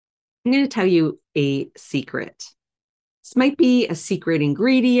I'm going to tell you a secret. This might be a secret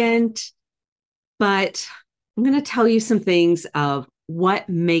ingredient, but I'm going to tell you some things of what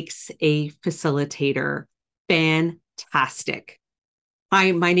makes a facilitator fantastic.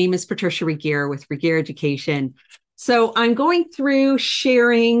 Hi, my name is Patricia Regier with Regier Education. So I'm going through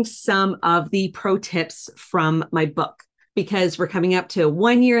sharing some of the pro tips from my book because we're coming up to a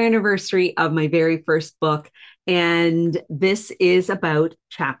 1 year anniversary of my very first book. And this is about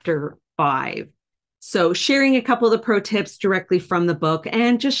chapter 5. So sharing a couple of the pro tips directly from the book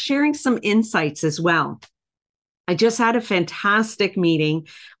and just sharing some insights as well. I just had a fantastic meeting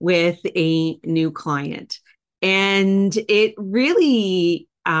with a new client, and it really,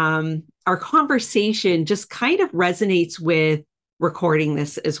 our conversation just kind of resonates with recording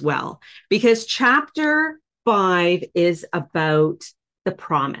this as well, because chapter 5 is about the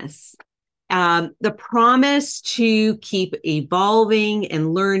promise. The promise to keep evolving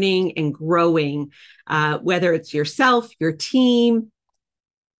and learning and growing, whether it's yourself, your team,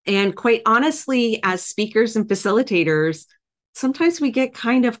 and quite honestly, as speakers and facilitators, sometimes we get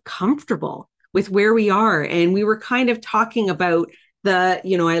kind of comfortable with where we are. And we were kind of talking about I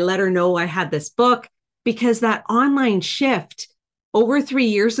let her know I had this book because that online shift over 3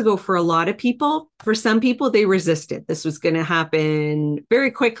 years ago for a lot of people, for some people, they resisted. This was going to happen very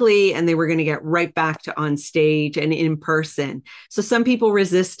quickly and they were going to get right back to on stage and in person. So some people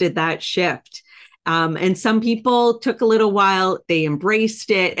resisted that shift. And some people took a little while, they embraced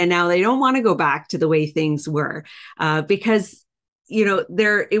it, and now they don't want to go back to the way things were because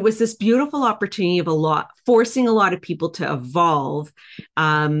it was this beautiful opportunity of forcing a lot of people to evolve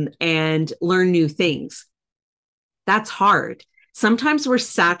and learn new things. That's hard. Sometimes we're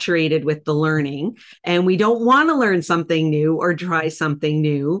saturated with the learning and we don't want to learn something new or try something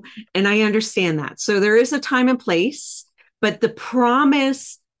new. And I understand that. So there is a time and place, but the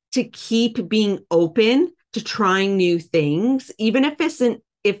promise to keep being open to trying new things, even if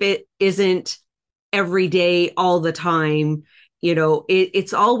it isn't every day, all the time,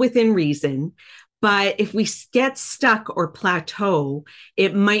 it's all within reason. But if we get stuck or plateau,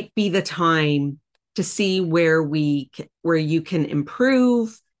 it might be the time to see where you can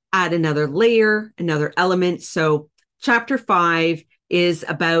improve, add another layer, another element. So chapter 5 is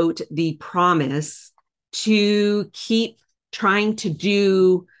about the promise to keep trying to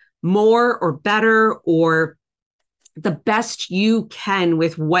do more or better or the best you can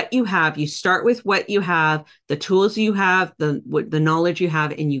with what you have. You start with what you have, the tools you have, the knowledge you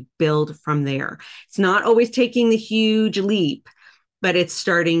have, and you build from there. It's not always taking the huge leap, but it's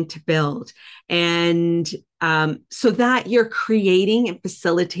starting to build. And so that you're creating and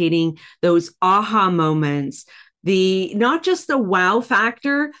facilitating those aha moments, not just the wow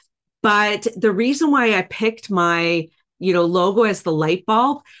factor, but the reason why I picked my logo as the light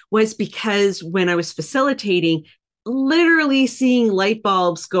bulb was because when I was facilitating, literally seeing light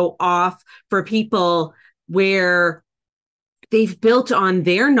bulbs go off for people where they've built on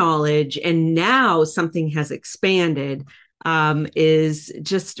their knowledge and now something has expanded, is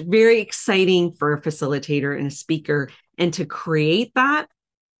just very exciting for a facilitator and a speaker. And to create that,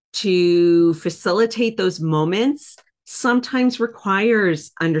 to facilitate those moments, sometimes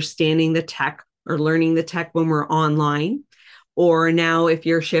requires understanding the tech or learning the tech when we're online. Or now, if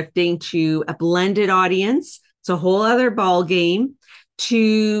you're shifting to a blended audience, it's a whole other ball game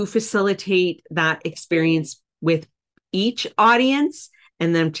to facilitate that experience with each audience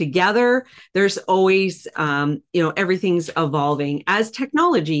and them together. There's always, everything's evolving as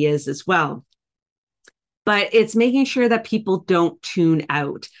technology is as well. But it's making sure that people don't tune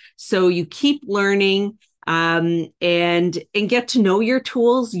out. So you keep learning and get to know your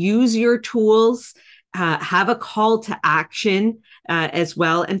tools, use your tools, have a call to action as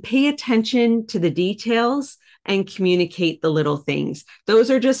well, and pay attention to the details and communicate the little things.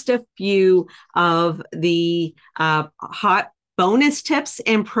 Those are just a few of the hot bonus tips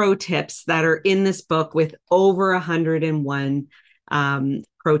and pro tips that are in this book, with over 101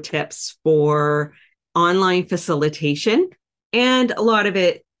 pro tips for online facilitation. And a lot of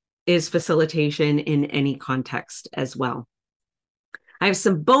it is facilitation in any context as well. I have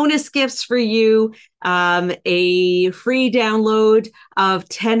some bonus gifts for you, a free download of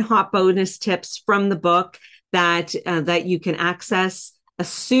 10 hot bonus tips from the book that you can access, a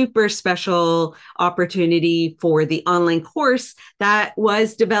super special opportunity for the online course that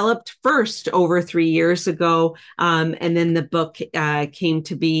was developed first over 3 years ago, and then the book came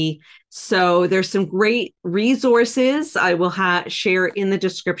to be. So there's some great resources I will share in the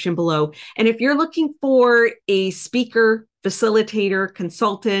description below. And if you're looking for a speaker facilitator,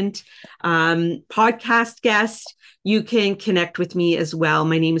 consultant, podcast guest, you can connect with me as well.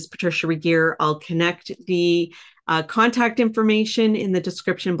 My name is Patricia Regier. I'll connect the contact information in the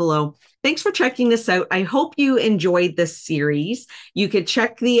description below. Thanks for checking this out. I hope you enjoyed this series. You could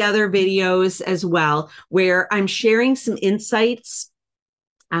check the other videos as well, where I'm sharing some insights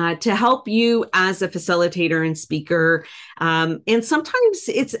to help you as a facilitator and speaker. And sometimes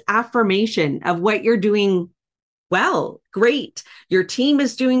it's affirmation of what you're doing well, great. Your team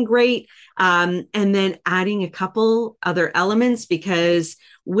is doing great. And then adding a couple other elements, because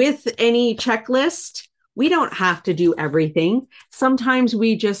with any checklist, we don't have to do everything. Sometimes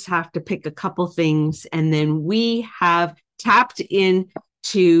we just have to pick a couple things, and then we have tapped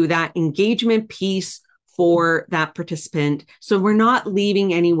into that engagement piece for that participant. So we're not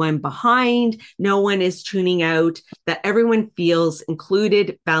leaving anyone behind. No one is tuning out, that everyone feels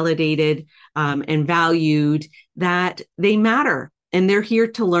included, validated, and valued, that they matter and they're here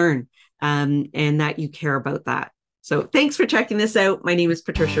to learn, and that you care about that. So thanks for checking this out. My name is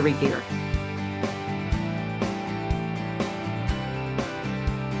Patricia Regier.